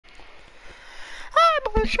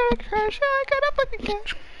Sugar Crush, I got a fucking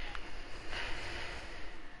cash.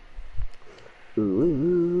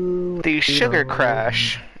 The Sugar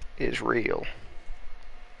Crash is real.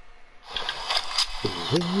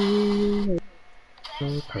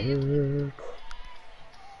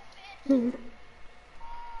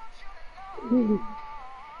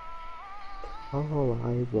 All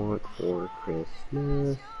I want for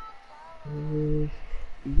Christmas is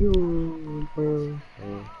you.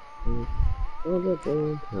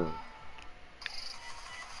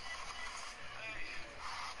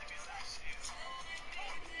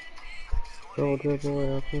 Soldier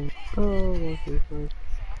boy, I can go.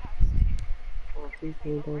 Watch me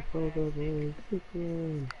paint that soldier boy.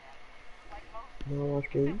 Superman. Now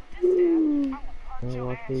watch me. Now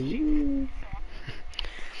watch me.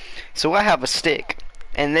 So I have a stick,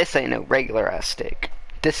 and this ain't no regular ass stick.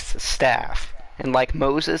 This is a staff. And like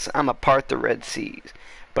Moses, I'm a part the Red Seas.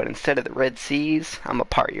 But instead of the Red Seas, I'm a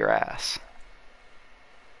part your ass.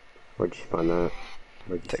 Where'd you find that?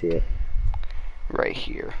 Where'd you see it? Right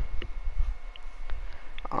here.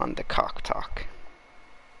 On the Cock Talk.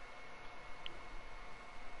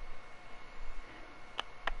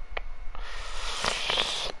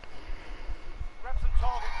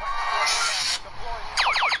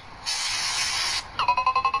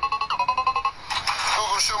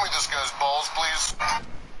 Google, show me this guy's balls, please.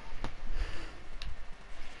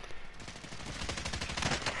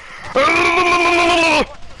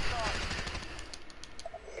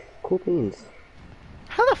 Cool beans.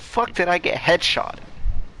 How the fuck did I get headshot?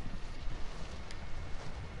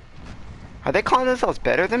 Are they calling themselves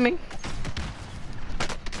better than me?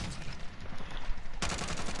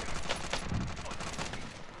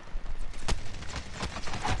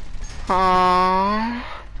 Aww.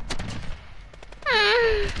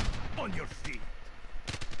 On your feet.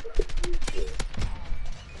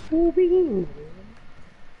 Cool beans.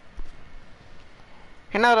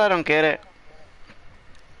 You know what, I don't get it.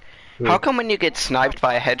 How come when you get sniped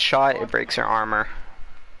by a headshot, it breaks your armor?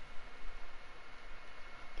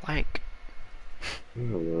 Like... I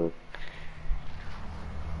don't know.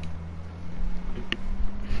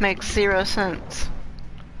 Makes zero sense.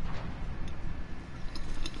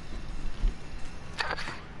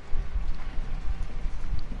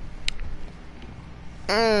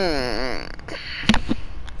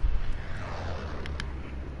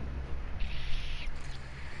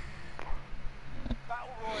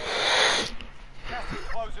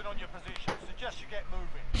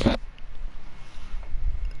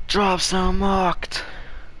 Drop zone marked.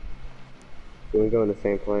 Can we go in the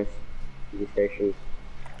same place? The station.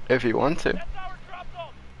 If you want to.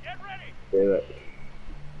 Do it.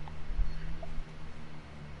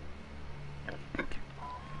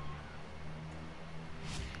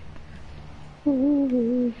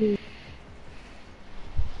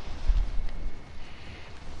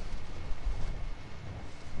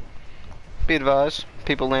 Be advised,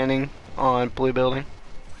 people landing on blue building.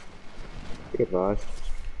 Be advised.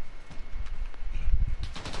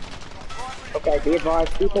 Okay, be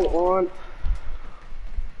advised, people on.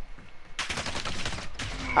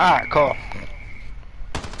 Alright, cool.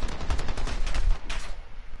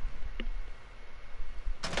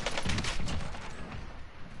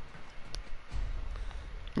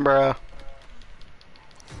 Bruh.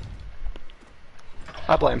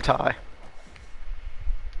 I blame Ty.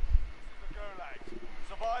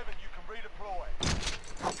 Survive and you can redeploy.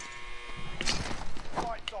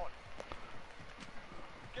 Fight's on.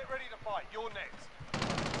 Get ready to fight. You're next.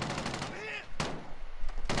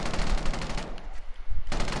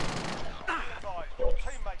 Your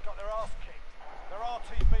teammate got their ass kicked. They're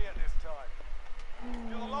RTB at this time.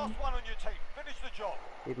 You're the last one on your team. Finish the job.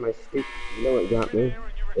 Here's my stick. You know what got me?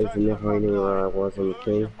 Is never I knew where I was on the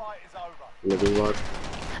thing. In the vlog.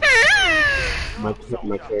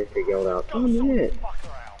 My character yelled out, "I'm in it."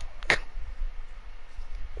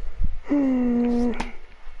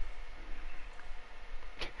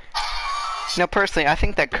 Now, personally, I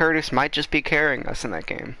think that Curtis might just be carrying us in that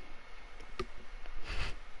game.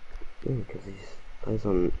 Yeah, because he's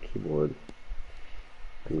on keyboard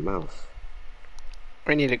and mouse.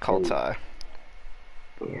 We need to call Ty.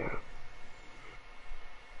 Yeah.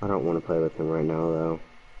 I don't want to play with him right now, though.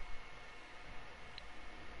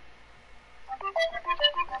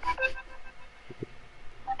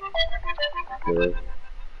 Really?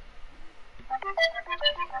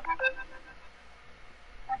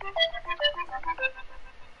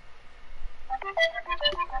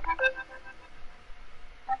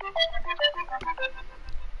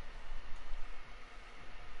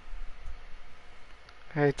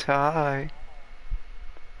 Hey, Ty.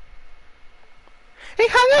 He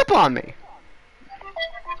hung up on me!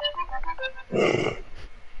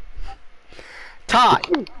 Ty!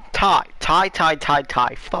 Ty! Ty, Ty, Ty,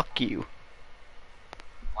 Ty. Fuck you.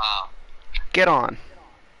 Wow. Get on.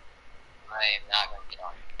 I am not gonna get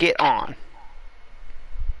on. Get on.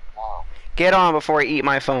 No. Get on before I eat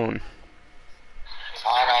my phone.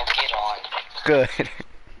 Fine, I'll get on. Good.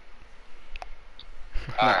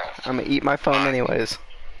 Alright. I'm gonna eat my phone anyways.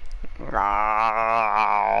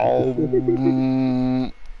 I'll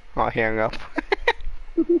hang up.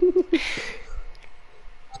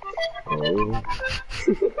 Oh.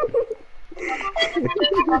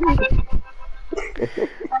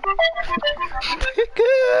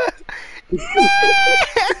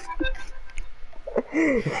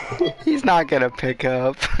 He's not gonna pick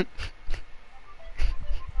up.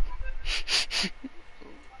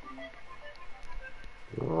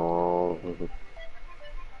 Oh.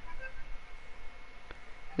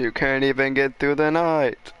 You can't even get through the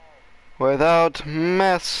night without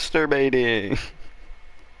masturbating.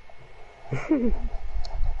 You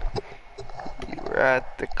were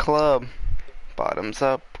at the club, bottoms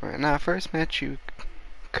up, when I first met you.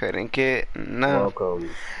 Couldn't get enough. Welcome.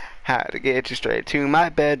 Had to get you straight to my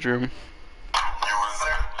bedroom.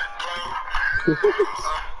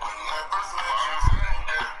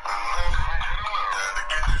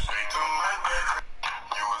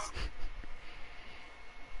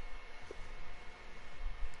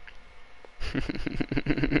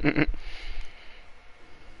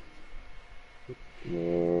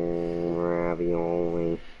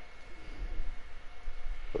 Ravioli.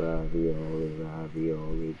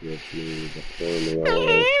 Ravioli, give me the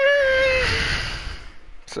formula.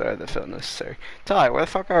 Sorry, that felt necessary. Ty, where the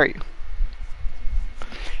fuck are you?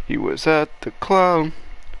 He was at the club,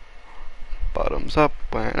 bottoms up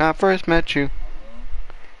when I first met you.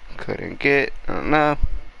 Couldn't get enough.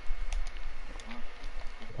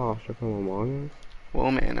 Posture from Among Us?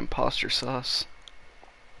 Whoa, man, imposter sauce.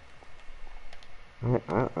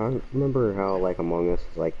 I remember how, like, Among Us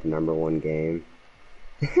was, like, the #1 game.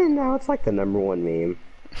 Now it's, like, the #1 meme.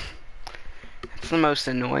 It's the most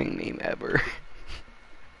annoying meme ever.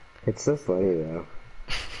 It's so funny, though.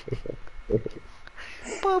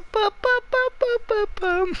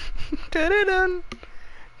 Dun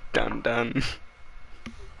dun dun.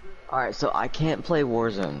 Alright, so I can't play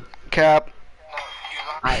Warzone. Cap.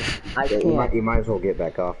 I Yeah, can't. you might as well get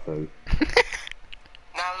back off them.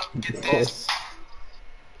 Now look at this.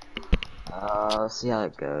 Let's see how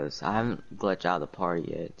it goes. I haven't glitched out of the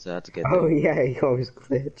party yet, so that's a good Oh, thing. yeah, you always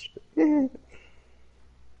glitch. I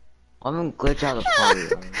haven't glitched out of the party.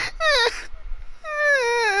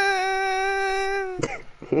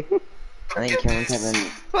 I think Kevin's having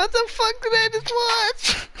What the fuck did I just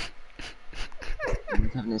watch?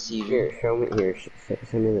 a seizure. Here, show me, here,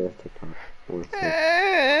 send me this TikTok. Let's see.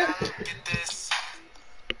 Now look at this.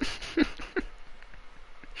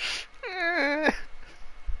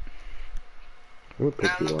 What did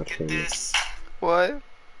Now you look watch, at Sammy? this. What?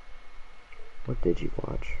 What did you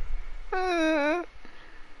watch?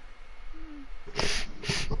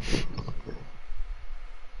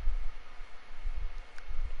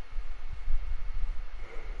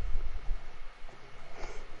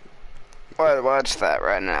 Why watch that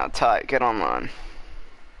right now? Ty, get online.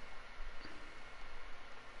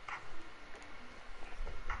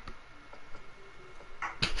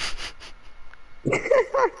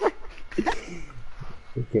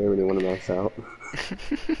 You can't really want to max out.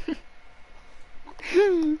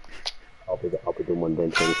 I'll be the one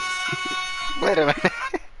venting. Wait a minute.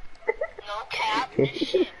 No cap, this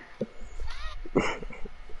shit.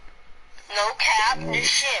 No cap, this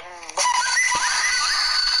shit.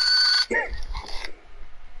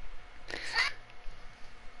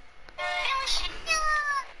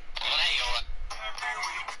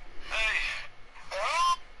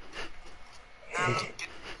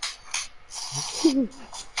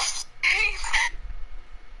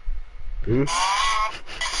 Hmm?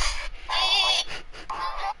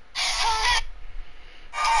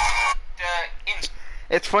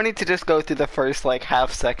 It's funny to just go through the first like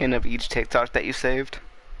half second of each TikTok that you saved.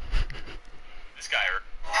 This guy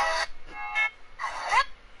hurt.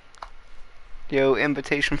 Yo,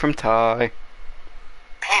 invitation from Ty.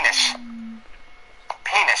 Penis.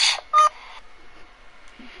 Penis.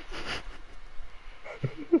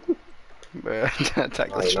 Attack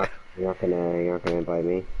Oh, the you're not gonna invite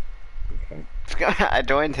me? Okay. I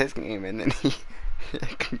joined his game and then he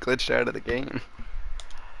glitched out of the game.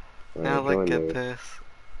 Now look join at me. this.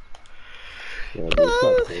 Yeah, you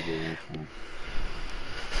suck, baby.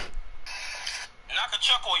 Knock a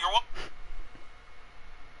chuckle, you're welcome.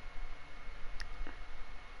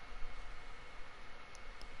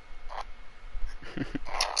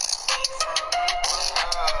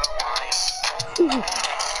 the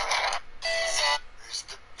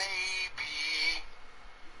baby.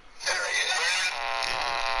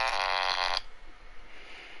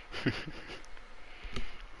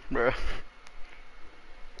 Bro.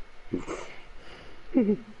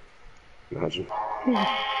 Imagine.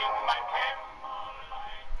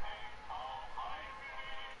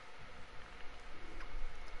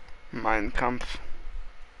 Mein Kampf.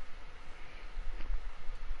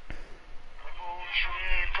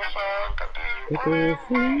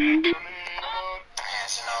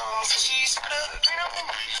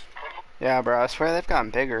 Yeah, bro, I swear they've gotten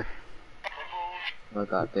bigger. What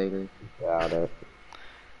got bigger? Got it.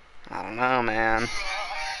 I don't know, man.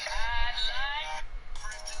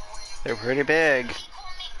 They're pretty big.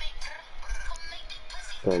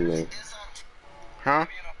 Send me. Huh?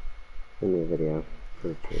 Send me a video.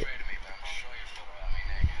 Prove it.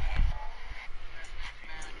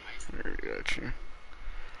 Got you.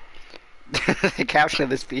 The caption of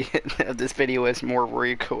this video is more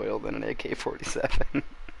recoil than an AK-47.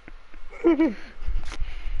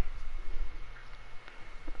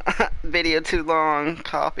 Video too long.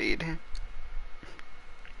 Copied.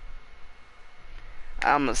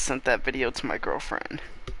 I almost sent that video to my girlfriend.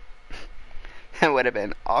 That would have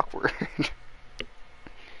been awkward.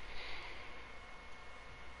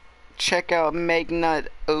 Check out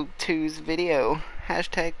MegNut02's video.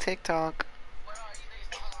 Hashtag TikTok.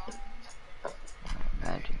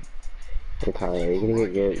 Imagine. Hey Tyler, are you gonna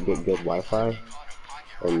get good Wi-Fi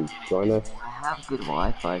and join us? I have good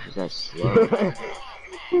Wi-Fi, it's just that slow.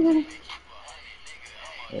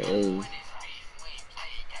 It is.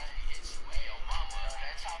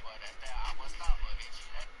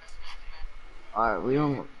 Alright, we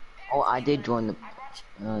don't. Oh, I did join the.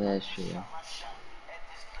 Oh, that's true.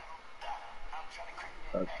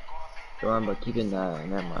 Join, but keep in never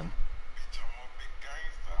mind.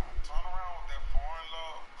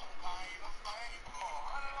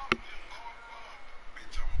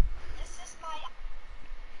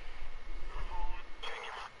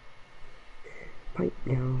 Pipe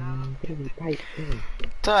down, baby, pipe down.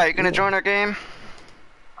 Ty, you gonna join our game?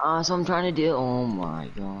 So I'm trying to do. Oh my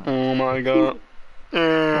god. Oh my god.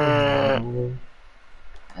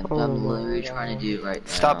 That's what I'm literally trying to do right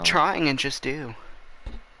now. Stop trying and just do.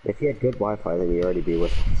 If you had good Wi-Fi, then you'd already be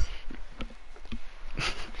with us.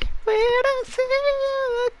 We don't see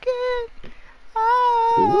you again.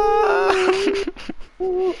 Ah.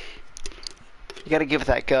 You gotta give it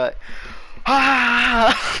that gut.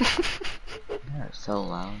 Ah. You're so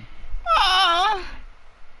loud. Ah.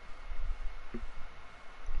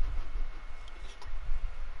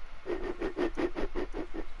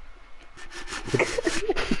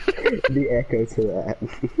 The echo to that.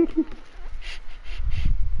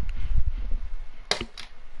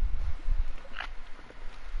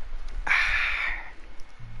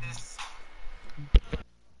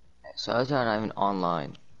 So I was not even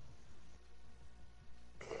online.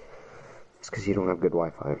 It's because you don't have good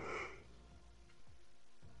Wi-Fi.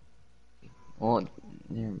 Well,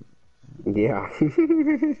 there. Yeah.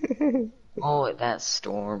 Oh, that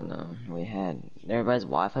storm though we had. Everybody's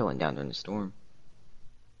Wi-Fi went down during the storm.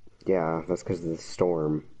 Yeah, that's because of the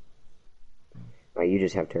storm. You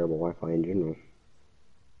just have terrible Wi-Fi in general.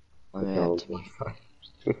 I mean, I have to be.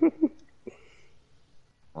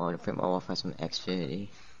 I want to put my Wi-Fi on Xfinity.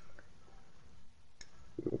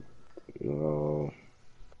 Oh.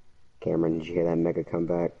 Cameron, did you hear that mega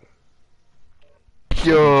comeback?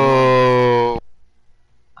 Yo.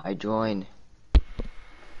 I joined.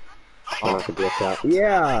 Oh, I could glitch out.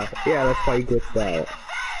 Yeah! Yeah, that's why you glitched out.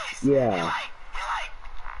 Yeah.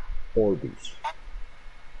 Orbeez.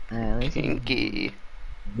 Pinky.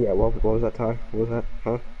 Yeah, what was that, Ty? What was that?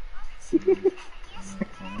 Huh?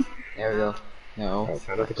 There we go. No. Alright,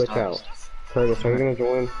 try not to glitch out. Curtis, are you gonna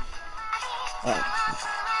join?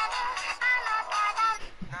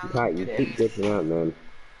 Ty, you keep glitching out, man.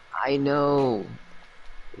 I know.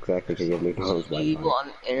 Exactly, because you have McDonald's People Wi-Fi. on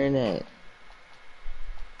the internet.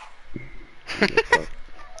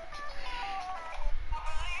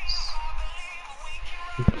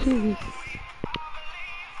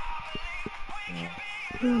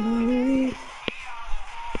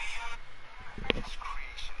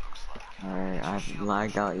 Alright, I've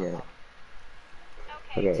lagged out yet.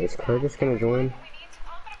 Okay, is Curtis gonna join?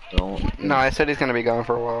 Don't. No, I said he's gonna be gone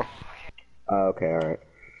for a while. Oh, okay, alright.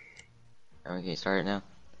 Okay, start it now.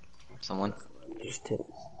 Someone. Just to...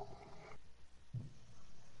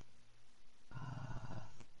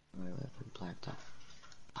 Wait, for black tie.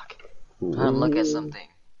 Fuck. I'm trying to look at something.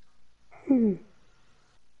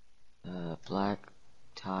 Black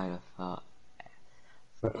tie to fuck.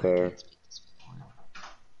 Okay.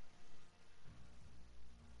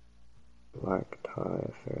 Black tie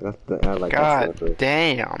affair. That's the, I like that God slipper.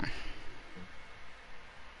 damn.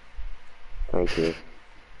 Thank you.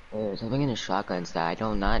 There's something in the shotguns that I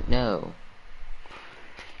do not know.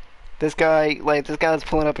 This guy was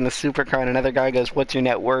pulling up in a supercar, and another guy goes, "What's your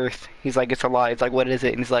net worth?" He's like, "It's a lie." It's like, "What is it?"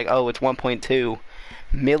 And he's like, "Oh, it's 1.2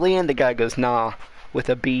 million." The guy goes, "Nah," with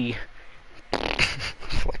a B.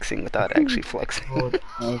 Flexing without actually flexing.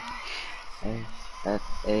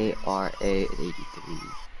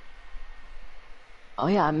 FARA83. Oh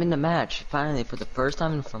yeah, I'm in the match finally for the first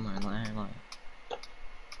time from my entire life.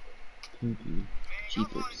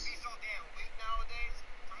 Jeepers.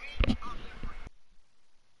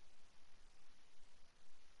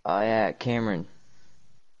 Oh yeah, Cameron.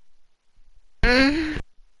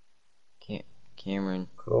 Cameron.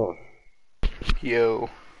 Cool. Yo,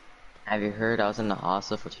 Have you heard I was in the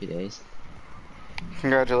hospital for 2 days?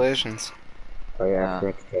 congratulations. Oh yeah, I Yeah.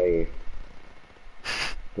 forgot to tell you.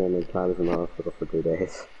 Many times in the hospital for 2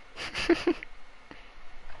 days.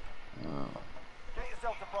 Oh. Get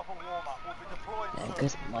yourself to proper warm-up. We'll be deployed Yeah, soon.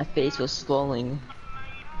 because my face was swelling.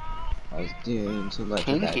 I was doing too much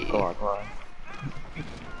of that Kinky. guard run.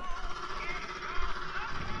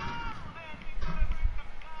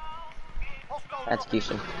 Hostile That's dropping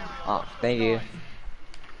Keisha. into the area. Oh, thank you.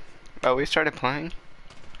 Oh, we started playing?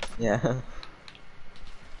 Yeah. You're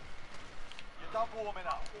done warming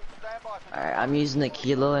up. Stand by for Alright, I'm using the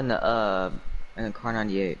Kilo and the Car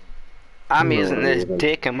 98. I'm No, using I this wouldn't.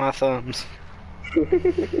 dick in my thumbs.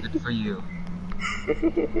 Good for you.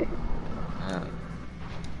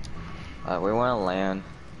 We want to land.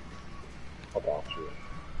 I got you.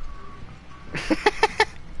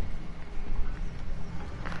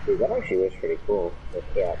 Dude, that actually was pretty cool. But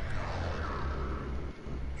yeah.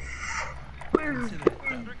 disregard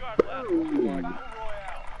left. Battle Royale.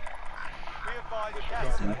 Be advised,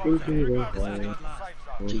 gas is closing. Regroup and head into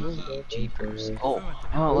the safe zone. Jeepers. Oh,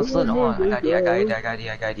 let's land. Oh, I got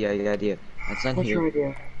idea. Let's land What's your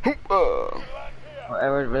here. idea?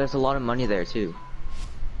 There's a lot of money there too.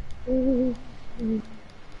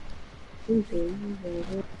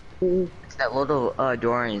 It's that little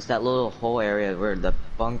Dorian, it's that little hole area where the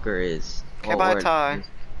bunker is. Okay, bye, where- Ty.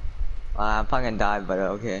 I'm probably gonna die, but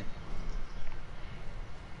okay.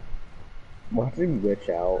 Watch him glitch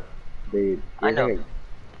out. Dude, I you're know. gonna-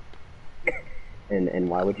 And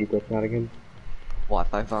why would you glitch out again?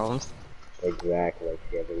 Wi-Fi problems. Exactly.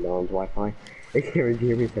 Yeah, McDonald's Wi-Fi.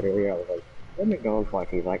 Jeremy said earlier, I was like, what McDonald's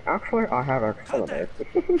Wi-Fi? He's like, actually, I have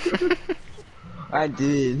Xfinity. I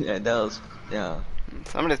did. Yeah, that was yeah.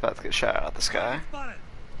 Somebody's about to get shot out of the sky.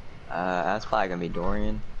 That's probably gonna be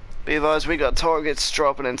Dorian. Be advised, we got targets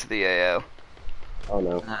dropping into the AO. Oh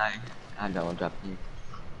no. I know I'm dropping you.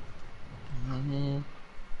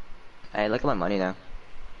 Hey, look at my money now.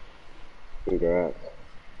 Congrats.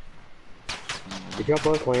 Did y'all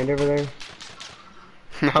both land over there?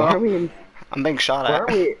 Why are No, we in, I'm being shot why at.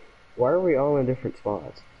 are we all in different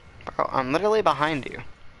spots? Bro, I'm literally behind you.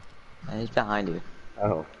 He's behind you.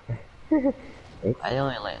 Oh. I'm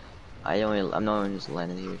not just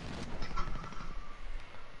landing here.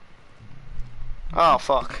 Oh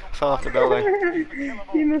fuck, fell off the building.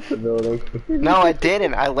 You missed the building. No, I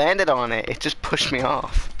didn't. I landed on it. It just pushed me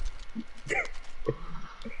off.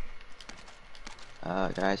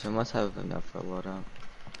 Guys, we must have enough for a loadout.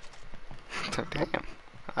 Damn.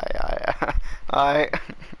 I.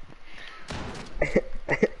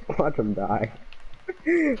 Watch him die.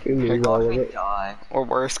 We lose all Oh, of we it. die. Or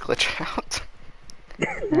worse, glitch out.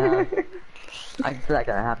 Yeah. I feel like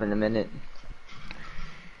that happened in a minute.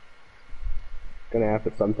 Gonna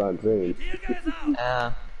happen sometime soon.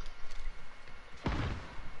 Yeah.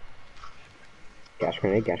 Gas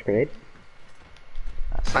grenade, gas grenade.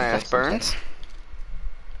 My ass burns.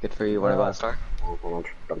 Good for you. Wanna go and start?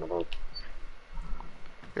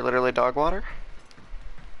 You're literally dog water.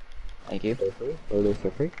 Thank you. So free? Loading so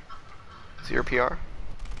free. It's your PR.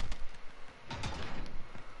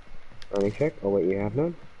 Running check. Oh wait, you have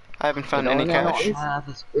none? I haven't found You any know, I don't cash. have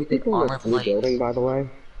this There's stupid people in armor this blue building, plates. by the way.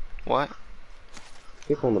 What?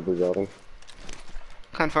 People in the blue building.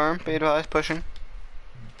 Confirm. Be advised. Pushing.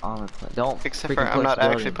 Armor plate. Don't. Except freaking for I'm push not the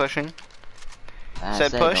actually building. pushing. I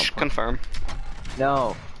Said said push. don't Confirm.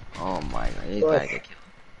 No. Oh my god. He's Push. gotta get killed.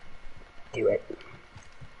 Do it.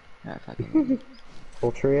 Alright, fucking.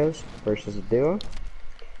 Full trios versus a duo.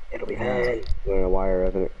 It'll be fun. I don't know why our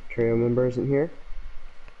other trio member isn't here.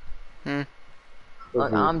 Hmm.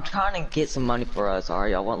 Look, I'm trying to get some money for us.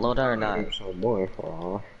 Alright, y'all want loadout or not? So boy for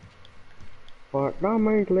all. But don't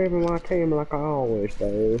mean to leaving my team like I always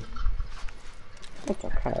do. That's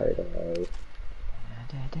okay though.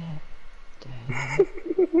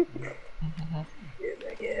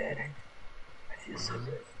 Yeah, good. feels so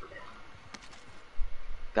good.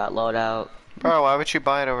 Got loadout. Bro, why would you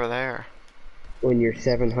buy it over there? When you're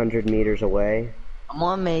 700 meters away, I'm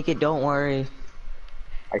gonna make it, don't worry.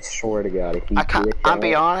 I swear to God, if you glitch I'll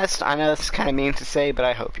be out, honest, I know this is kind of mean to say, but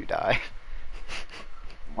I hope you die.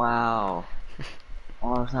 Wow.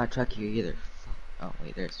 Oh, it's not truck you either. Fuck. Oh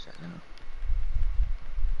wait, there's truck now.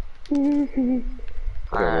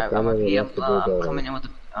 Alright,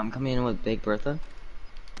 I'm coming in with Big Bertha.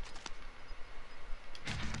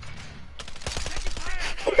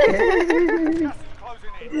 Gas is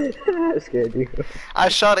closing in. that scared you. I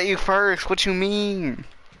shot at you first. What you mean?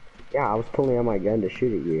 Yeah, I was pulling out my gun to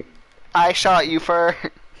shoot at you. I shot you first.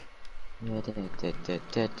 That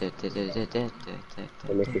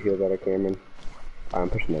makes you feel better, Cameron. I'm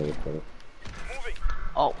pushing over for it. Moving.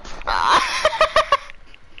 Oh,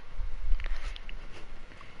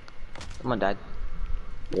 someone died.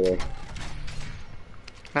 Yeah.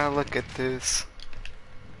 Now look at this.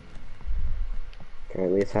 Can I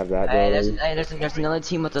at least have that Hey, going? there's another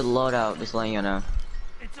team with the loadout. Just letting you know.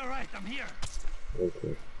 It's alright, I'm here.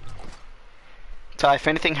 Okay. So if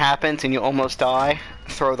anything happens and you almost die,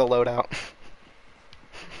 throw the load out.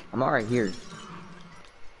 I'm alright here.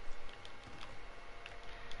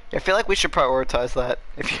 I feel like we should prioritize that.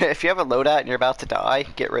 If you have a loadout and you're about to die,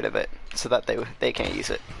 get rid of it so that they can't use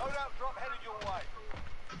it. Loadout drop headed your way.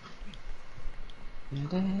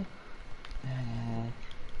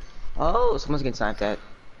 Oh, someone's getting sniped at.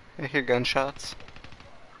 I hear gunshots.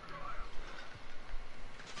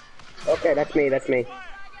 Okay, that's me, that's me.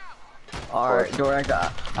 Alright, Dora,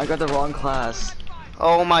 I got the wrong class.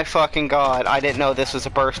 Oh my fucking god, I didn't know this was a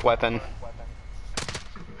burst weapon.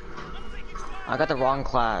 I got the wrong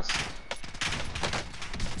class.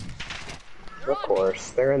 Of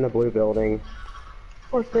course, they're in the blue building.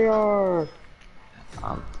 Of course they are.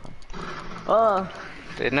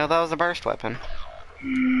 Didn't know that was a burst weapon. Survive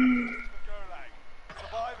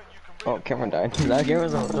and you can Oh, Cameron died. That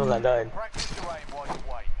Cameron's the one that died. practice your aim while you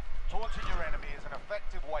wait. Taunting your enemy is an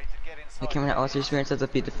effective way to get inside. Hey, Cameron, what's your experience as the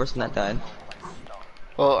first one that died?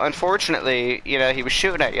 Well, unfortunately, you know, he was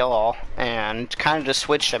shooting at y'all and kind of just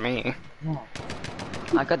switched at me.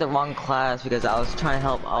 I got the wrong class because I was trying to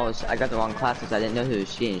help. I got the wrong class because I didn't know who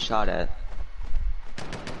was getting shot at.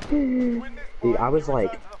 Dude, I was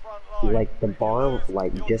like the bar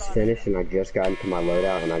just finished and I just got into my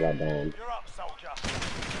loadout and I got down. You're up, soldier.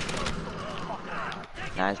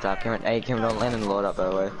 Nice job, Cameron. Hey, Cameron, don't land in the loadout, by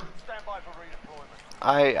the way. Stand by for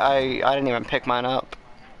redeployment. I didn't even pick mine up.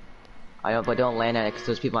 I know, but don't land at it because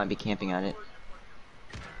those people might be camping at it.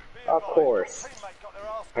 Of course. Teammate got their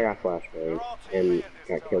arse I got flashbang and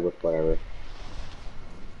got killed with whatever.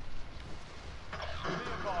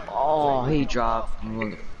 Oh, he dropped. You're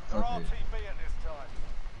RTB at this time.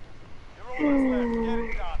 You're almost left. Get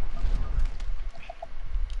it done.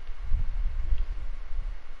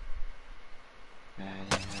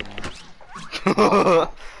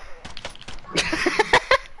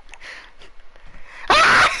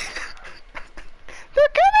 They're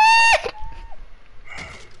coming!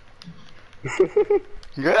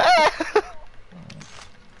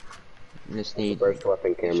 Just need. Burst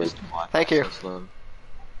weapon, Cameron. Thank you. So slow.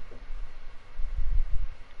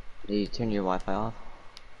 Did you turn your Wi-Fi off?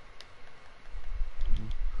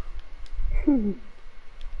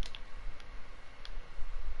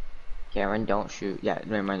 Cameron, don't shoot. Yeah,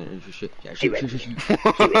 never mind. Shoot. Yeah, shoot. Do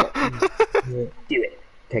it.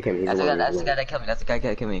 Take him. He's That's the alone, guy. That's he's the guy that killed me. That's the guy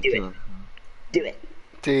that killed me. Do Kill it. him. Do it.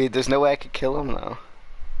 Dude, there's no way I could kill him though.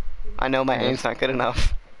 I know my aim's not good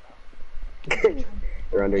enough.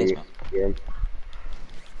 They're under Yes, you. man. Hear him?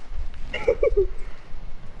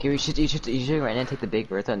 Okay, you should right now take the Big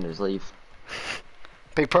Bertha and just leave.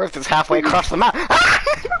 Big Perth is halfway across the map.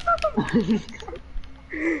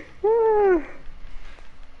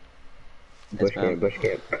 Bush man. camp, bush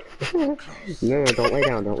camp. No, don't lay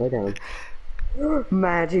down, don't lay down.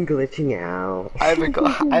 Imagine glitching out. I have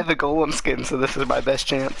a golem skin, so this is my best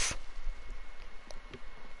chance.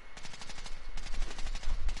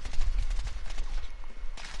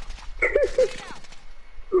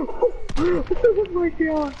 Oh my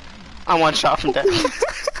god. I'm one shot from death.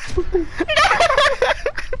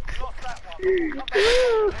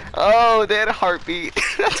 Oh, they had a heartbeat.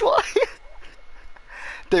 That's why.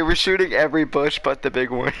 They were shooting every bush but the big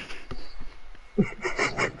one.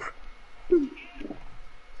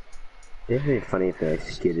 It'd be funny if they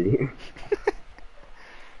executed you.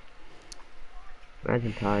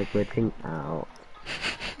 Imagine Ty glitching out.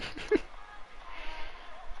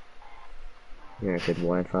 Yeah, good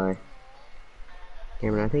Wi-Fi.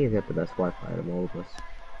 Cameron, I think he's got the best Wi-Fi out of all of us.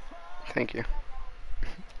 Thank you.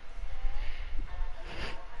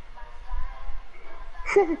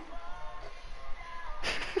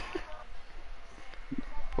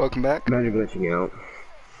 Welcome back. Imagine glitching out.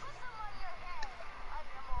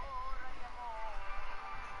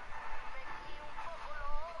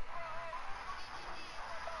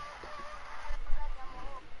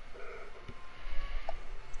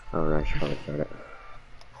 Alright, I should probably start it.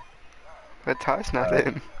 But Ty's not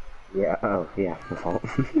in. Yeah, oh, yeah, my fault.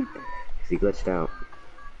 Because he glitched out.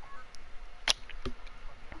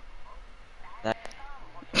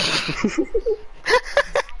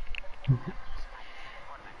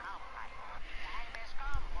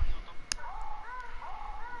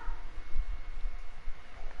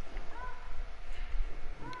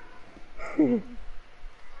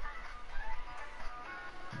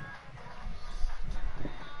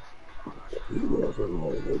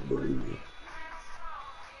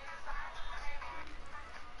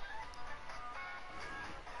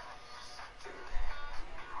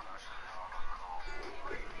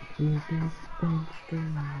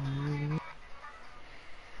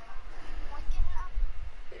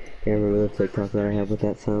 Yeah, remember the TikTok that I have with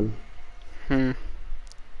that sound? Hmm.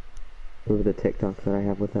 Remember the TikTok that I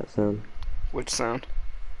have with that sound? Which sound?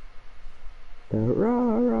 The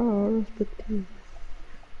rah rah Rasputin.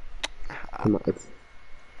 Come on,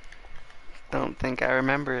 Don't think I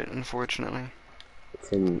remember it, unfortunately.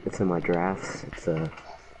 it's in my drafts. It's a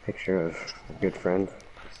picture of a good friend.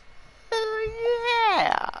 Oh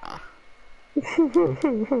yeah!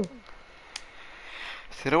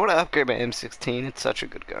 So I don't want to upgrade my M16. It's such a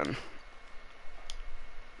good gun.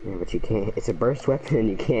 Yeah, but you can't. It's a burst weapon and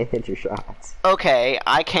you can't hit your shots. Okay,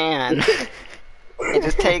 I can. It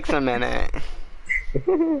just takes a minute.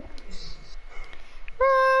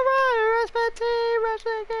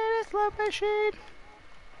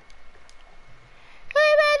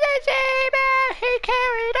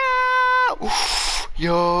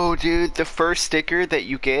 Yo, dude, the first sticker that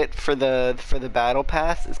you get for the battle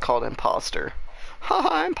pass is called Imposter.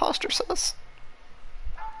 Haha, Imposter sus.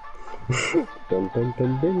 Dun dun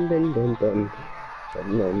dun dun dun dun dun.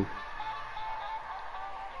 Dun dun.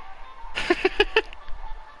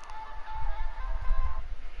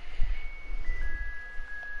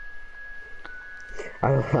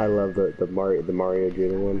 I love the Mario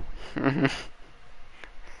Jr. one.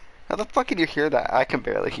 How the fuck can you hear that? I can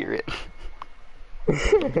barely hear it. I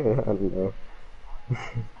don't know.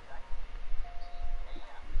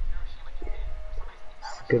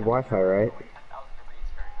 Good Wi-Fi, right?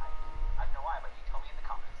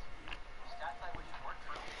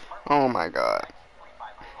 Oh my god.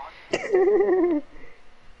 In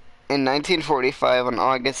 1945, on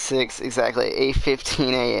August 6, exactly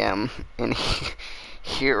 8:15 a.m. in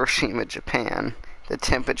Hiroshima, Japan, the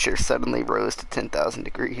temperature suddenly rose to 10,000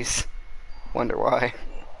 degrees. Wonder why.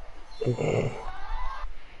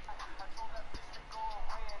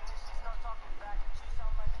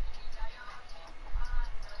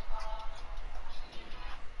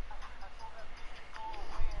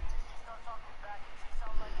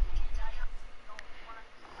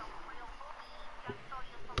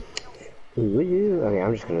 Okay,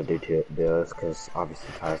 I'm just gonna do this because obviously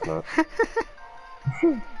Ty's not.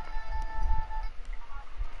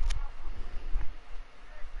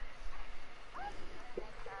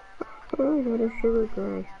 I got a sugar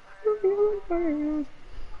crush.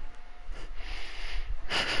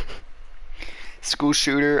 School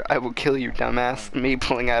shooter, I will kill you, dumbass. Me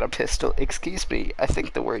pulling out a pistol. Excuse me, I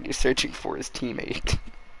think the word you're searching for is teammate.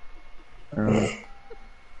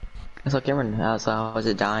 So Cameron, how was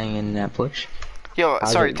it dying in that push? Yo,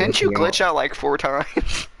 How's sorry, it didn't you glitching glitch out like 4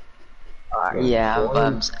 times?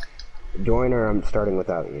 Yeah, Join or I'm starting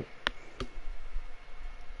without you.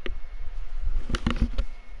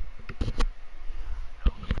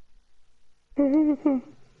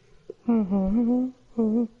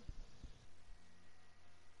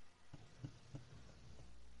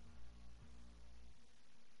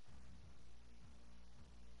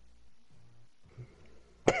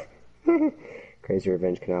 Crazy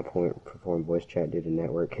Revenge cannot perform voice chat due to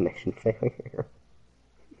network connection failure.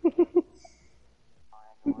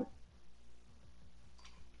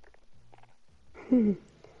 I'm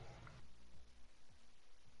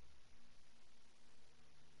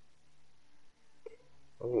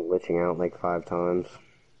glitching out like 5 times.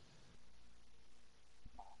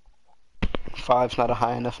 5's not a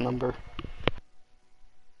high enough number.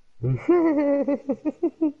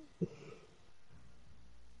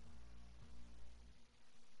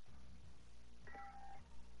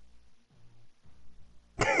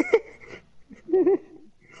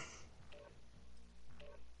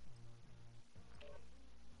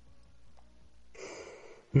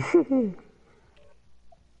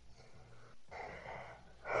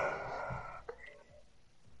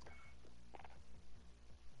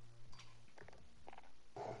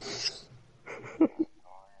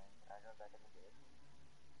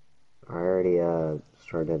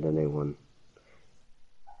 started a new one.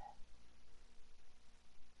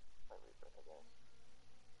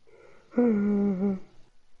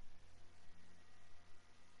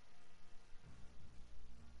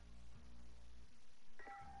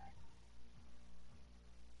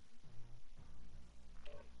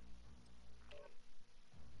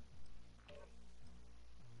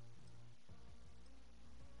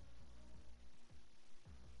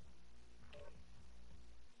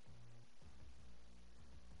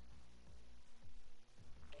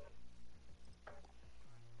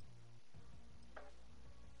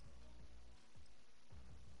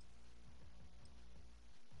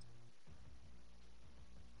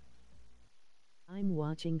 I'm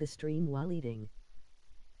watching the stream while eating.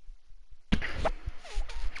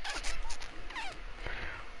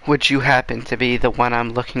 Would you happen to be the one I'm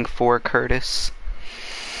looking for, Curtis?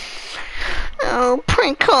 Oh,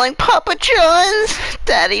 prank calling Papa John's,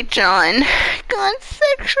 Daddy John, gone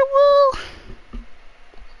sexual.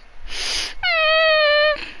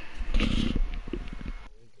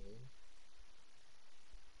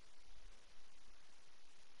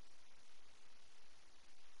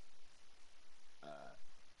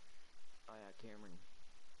 Oh yeah, Cameron.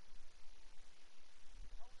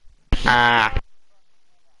 Ah,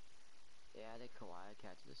 Yeah, I think Kawhi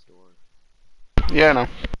cat to the store. yeah, I know.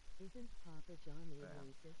 Isn't Papa John a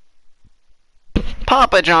racist?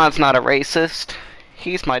 Papa John's not a racist.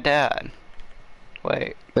 He's my dad.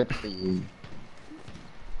 Wait. Good for you.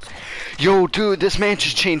 Yo, dude, this man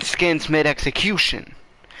just changed skins mid-execution.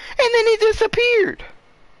 And then he disappeared.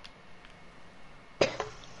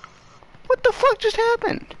 What the fuck just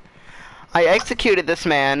happened? I executed this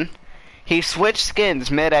man. He switched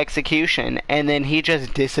skins mid-execution, and then he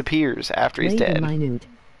just disappears after he's dead. Minute.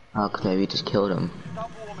 Oh, 'cause maybe you just killed him.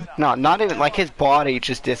 No, not even, like, his body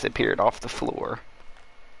just disappeared off the floor.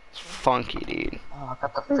 It's funky, dude. Oh, I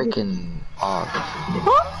got the freaking. Oh,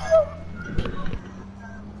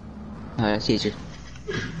 that's easy.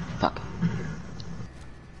 Fuck.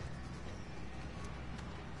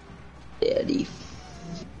 Daddy.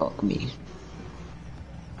 Fuck me.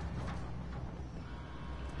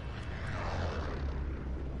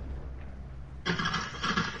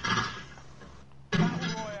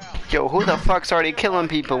 Yo, who the fuck's already killing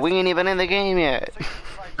people? We ain't even in the game yet.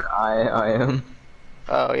 I am.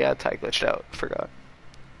 Oh, yeah, Ty glitched out. Forgot.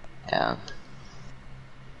 Yeah.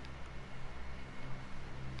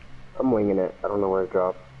 I'm winging it. I don't know where to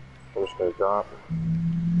drop. I'm just gonna drop.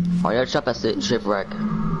 Oh, yeah, shop at the shipwreck.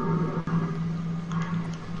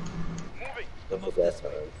 That's the best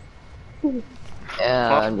time. Yeah,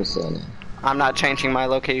 Well, I'm just saying. I'm not changing my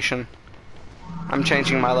location. I'm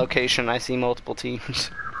changing my location. I see multiple teams.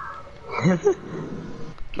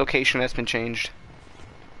 Location has been changed.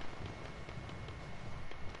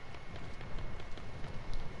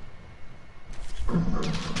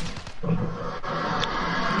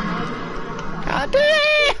 God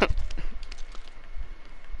damn!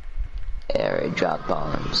 Air drop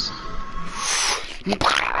bombs.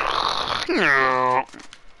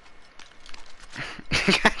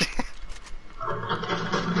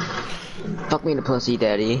 Fuck me in the pussy,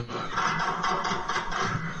 daddy.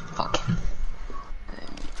 Fuck.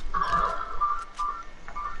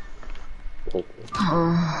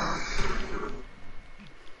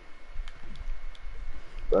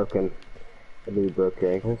 Broken. I do broke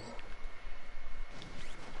ankles.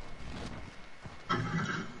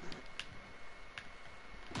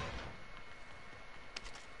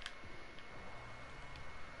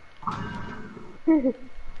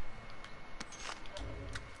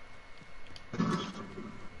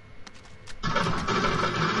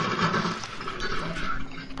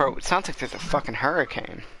 Bro, it sounds like there's a fucking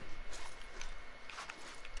hurricane.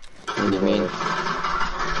 What do you mean?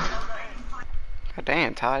 God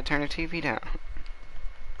damn, Ty, turn the TV down.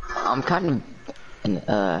 I'm kind of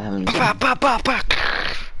having. That's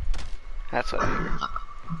what I hear.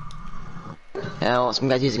 Yeah, well, some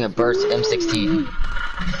guy's using a burst M16.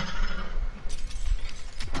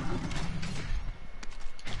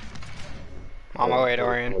 On my way,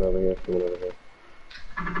 Dorian. Someone over here, someone over here.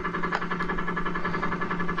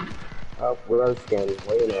 Oh, reload skin.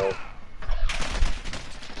 What do you know?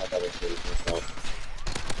 I've never seen myself.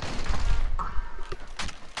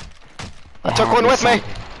 I took one with me!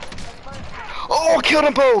 Oh, I killed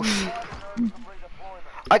them both!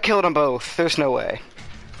 I killed them both. There's no way.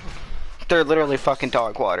 They're literally fucking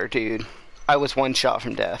dog water, dude. I was one shot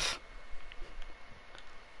from death.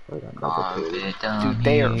 I got double team. Dude,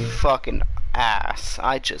 they are fucking ass.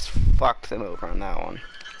 I just fucked them over on that one.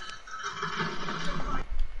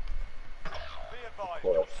 Be advised,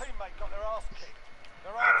 your teammate got their ass kicked.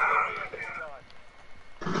 They're RTV at this time.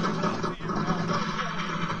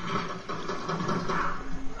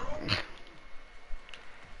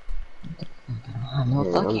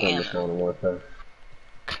 I'm done with cannon. Modern Warfare.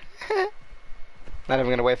 Not even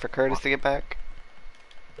gonna wait for Curtis to get back.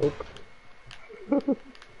 Oop.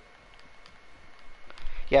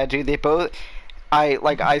 Yeah, dude, they both.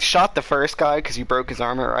 I shot the first guy because he broke his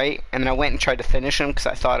armor, right? And then I went and tried to finish him because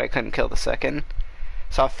I thought I couldn't kill the second.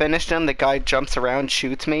 So I finished him. The guy jumps around,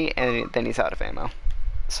 shoots me, and then he's out of ammo.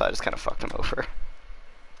 So I just kind of fucked him over.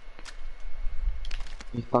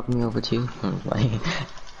 You fucked me over too? Like,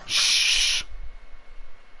 Shh,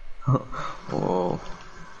 whoa.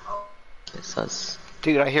 It's us.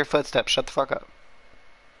 dude, I hear footsteps. Shut the fuck up.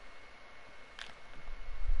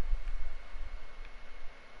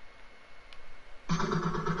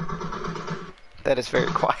 That is very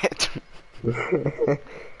quiet.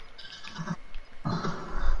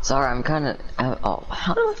 Sorry, I'm kinda. Oh,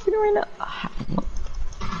 how do I feel right now?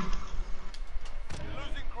 You're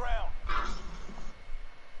losing ground.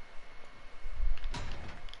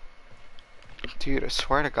 Dude, I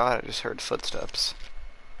swear to God, I just heard footsteps.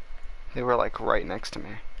 They were like right next to me.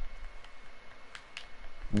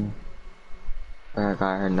 I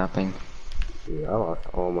heard nothing. Yeah, I lost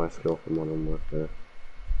all my skill from Modern Warfare.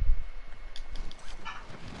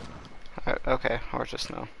 Okay, or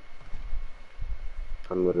just no.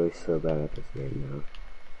 I'm literally so bad at this game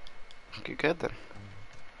Get good then.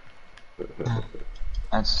 now.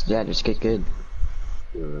 Yeah, just get good.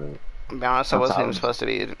 You're right. To be honest, that That's wasn't even out. supposed to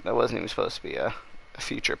be. That wasn't even supposed to be a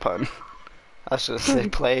future pun. I was just say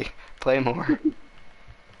play more.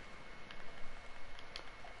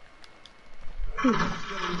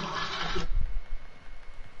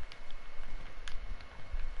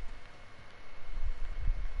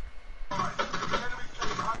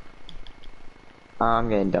 I'm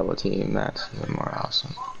getting double teamed. That's even more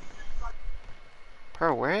awesome.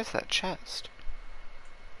 Bro, where is that chest?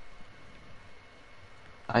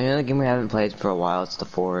 I know the game we haven't played for a while. It's the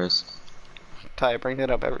Forest. Ty, bring that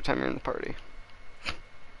up every time you're in the party.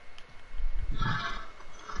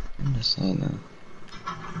 I'm just saying that.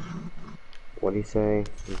 What'd he say?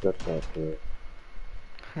 He's got that to it.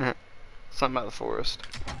 Something about the forest.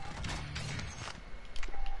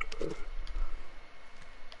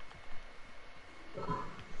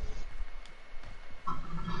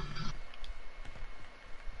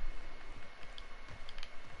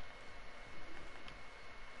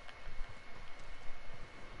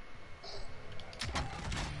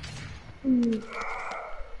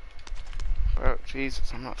 Bro,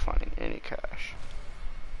 Jesus, I'm not finding any cash.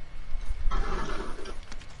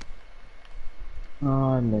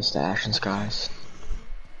 Oh, I missed Ash and Skies.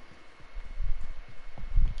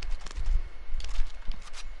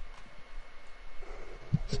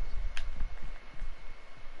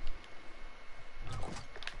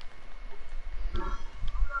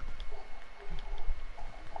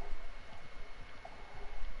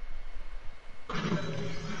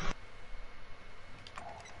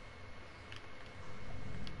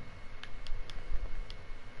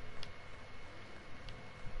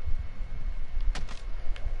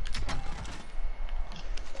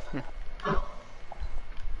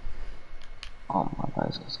 Oh my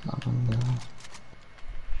God, it's not gonna do.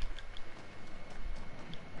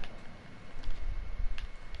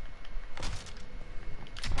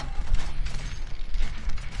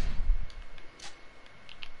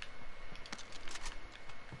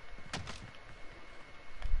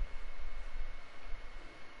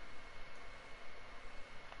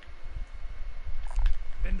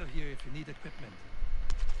 Vendor here if you need equipment.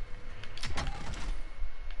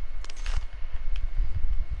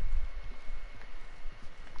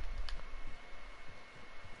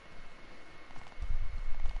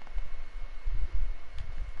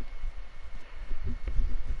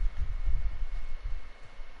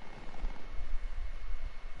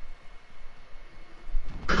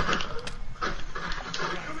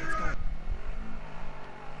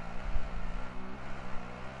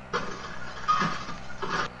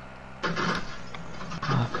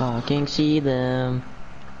 I fucking see them.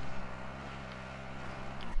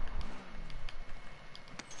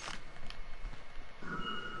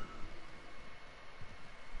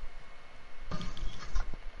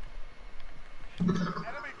 Enemy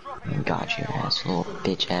dropping into Got the your AO. ass, little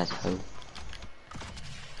bitch ass hoe.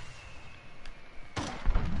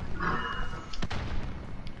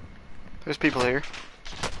 There's people here.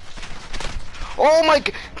 Oh my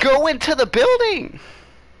g- go into the building!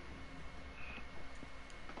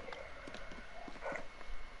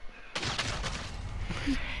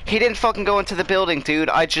 He didn't fucking go into the building, dude.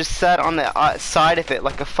 I just sat on the side of it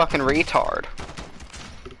like a fucking retard.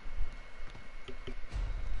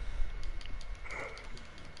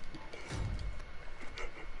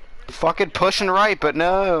 Fucking pushing right, but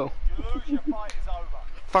no. You lose, your fight is over.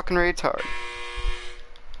 fucking retard.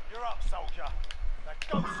 You're up, soldier. Now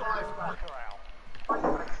go sort this fucker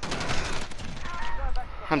out.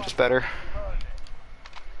 I'm just better.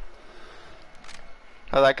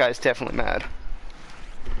 Oh, that guy's definitely mad.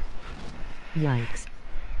 Yikes.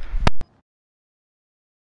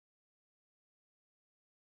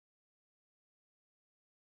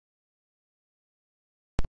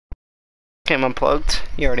 Okay, I'm unplugged.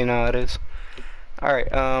 You already know how it is.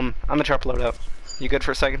 Alright, I'm gonna drop load out. You good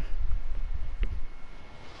for a second?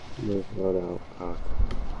 Move load out.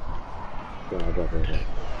 Yeah, I'll drop it out.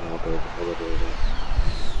 I'll do it.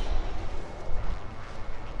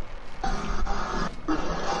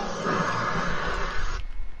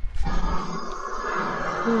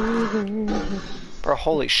 Bro,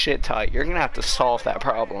 holy shit, Ty. You're gonna have to solve that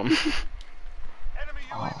problem.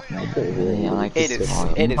 Oh man, really, I like this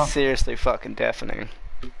song. It is seriously fucking deafening.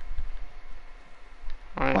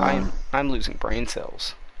 I'm losing brain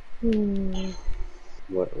cells.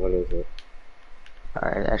 What is it?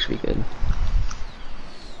 Alright, that should be good.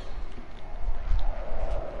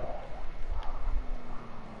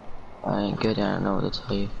 I ain't good, I don't know what to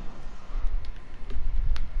tell you.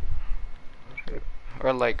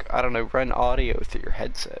 Or like, I don't know, run audio through your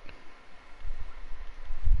headset.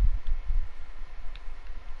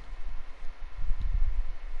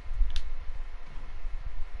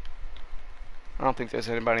 I don't think there's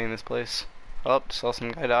anybody in this place. Oh, saw some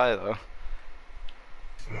guy die though.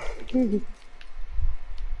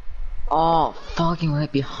 Oh, fucking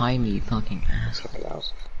right behind me, you fucking asshole. Check it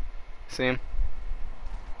out. See him?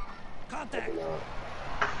 Contact!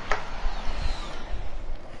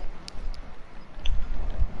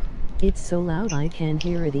 It's so loud I can't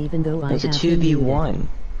hear it even though I It's a have it muted. 2v1.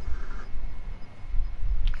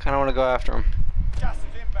 Kinda wanna go after him. Gas is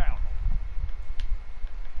inbound.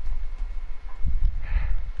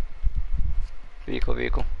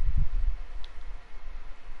 Vehicle.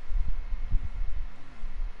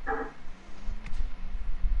 I'm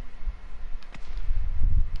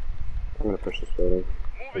gonna push this building.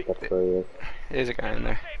 I think that's where he is. There's a guy in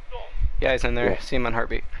there. Yeah, he's in there. Yeah. See him on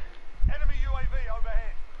heartbeat. Enemy UAV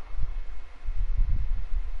overhead.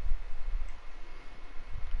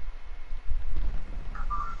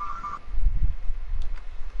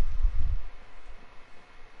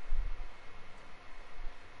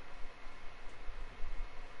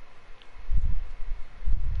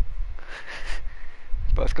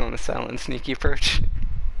 Both going to silent sneaky perch.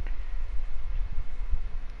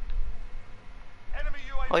 Enemy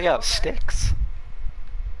UAV Oh yeah, overhead. sticks.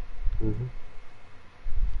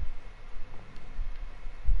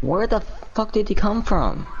 Where the fuck did he come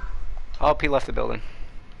from? Oh, he left the building.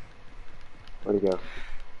 Where'd he go?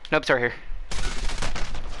 Nope, it's right here.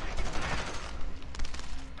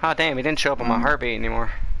 Oh damn, he didn't show up on my heartbeat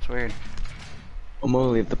anymore. It's weird. I'm gonna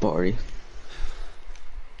leave the party.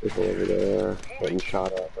 People over there getting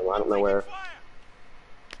shot at from I don't know where.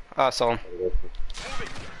 Oh, I saw him.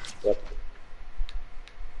 Yep.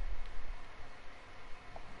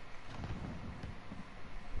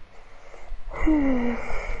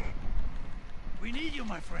 We need you,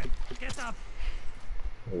 my friend. Get up.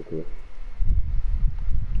 Thank you.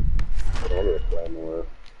 I need to play more.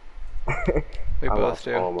 We I both lost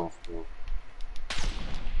do. all my skill.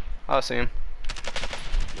 Oh, I see him.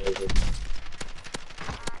 Where is it?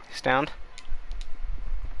 He's downed.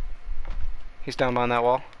 He's down behind that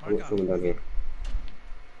wall. There's someone down here.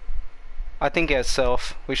 I think he has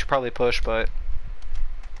self. We should probably push, but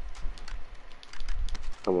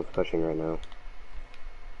Someone's pushing right now.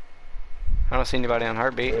 I don't see anybody on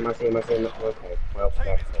heartbeat. I see him. Okay, well, Team,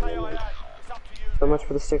 that's it's fine. KIA. It's up to you. So much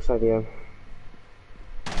for the sticks idea.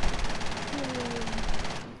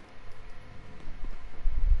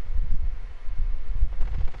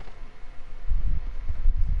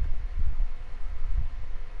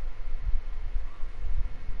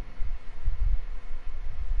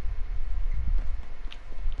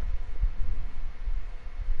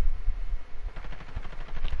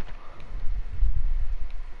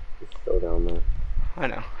 He's still down there. I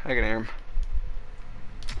know. I can hear him.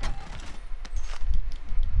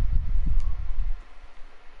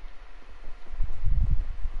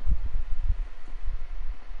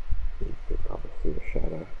 You can probably see the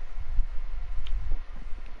shadow.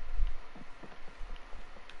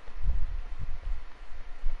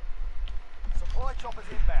 Supply choppers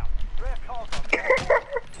inbound. Rare cargo.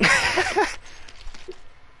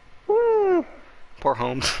 Poor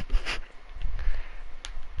Holmes.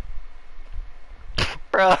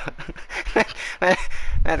 Bro,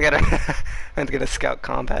 man's gotta scout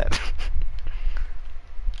combat.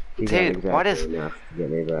 He got Dude, why exactly does enough to get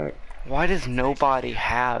me back. Why does nobody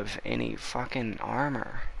have any fucking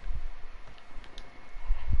armor?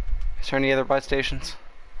 Is there any other buy stations?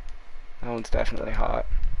 That one's definitely hot.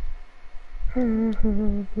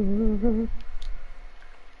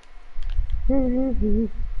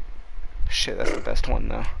 Shit, that's the best one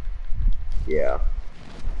though. Yeah.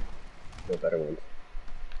 No better ones.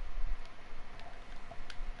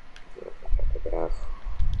 Take ass.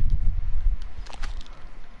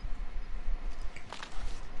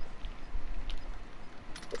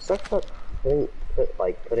 It sucks that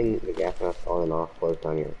putting the gas mask on and off slows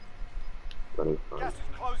down your running time. Gas is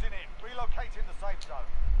closing in. Relocating the safe zone.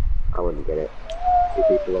 I wouldn't get it. Two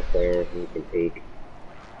people up there who can peek.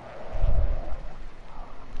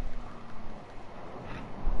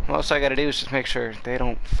 Well, all I gotta do is just make sure they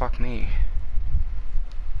don't fuck me.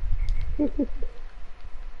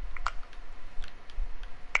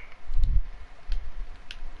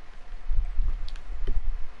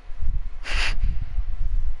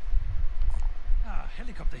 Ah,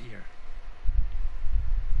 helicopter here.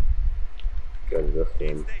 Go to this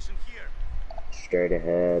one. Station here. Straight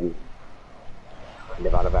ahead. Kind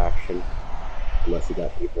of out of action. Unless you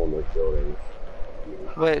got people in those buildings.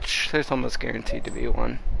 Which, there's almost guaranteed to be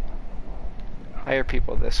one. Hire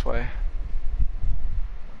people this way.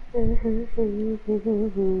 Welcome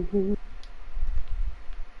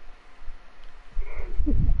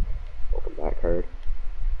back, Herd.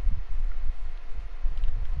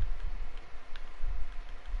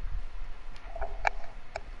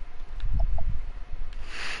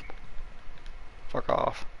 Fuck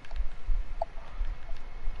off.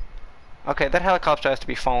 Okay, that helicopter has to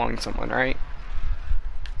be following someone, right?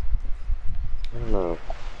 I don't know.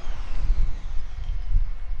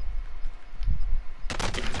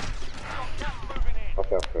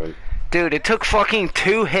 Watch out, friend. Dude, it took fucking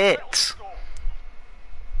 2 hits!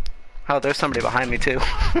 Oh, there's somebody behind me too.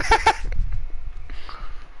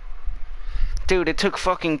 Dude, it took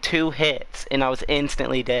fucking 2 hits and I was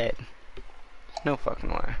instantly dead. No fucking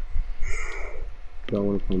way. Y'all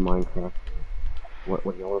wanna play Minecraft?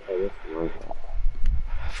 What y'all wanna play this Minecraft?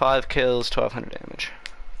 5 kills, 1200 damage.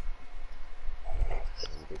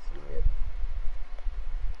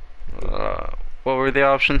 What were the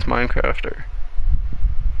options? Minecraft or...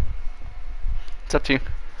 It's up to you.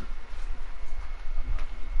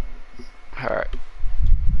 Alright.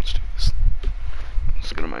 Let's do this.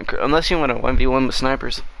 Let's go to Minecraft. Unless you want to 1v1 with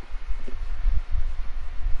snipers.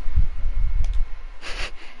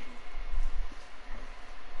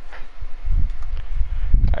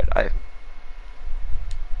 Alright,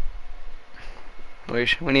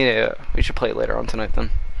 we should play it later on tonight then.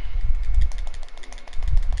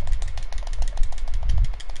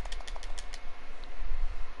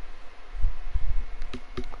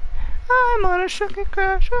 I'm on a sugar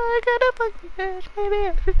crash, I got a fucking cash, maybe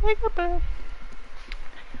I should take a bath.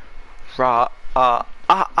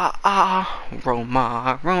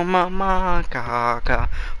 Roma, Roma, ma, gaga,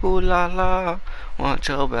 ooh la la, want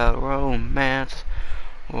your bell romance.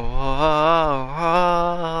 Oh,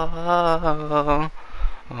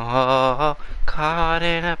 caught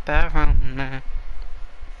in a bad romance.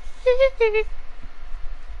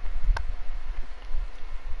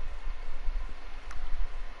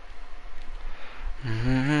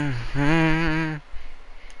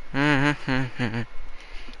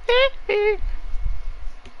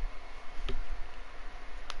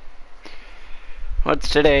 What's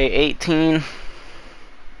today? 18?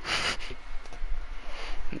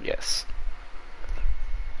 Yes.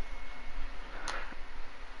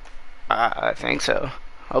 I think so.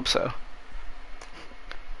 Hope so.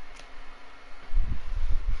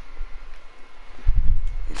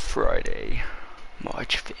 Friday,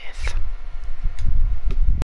 March 5th.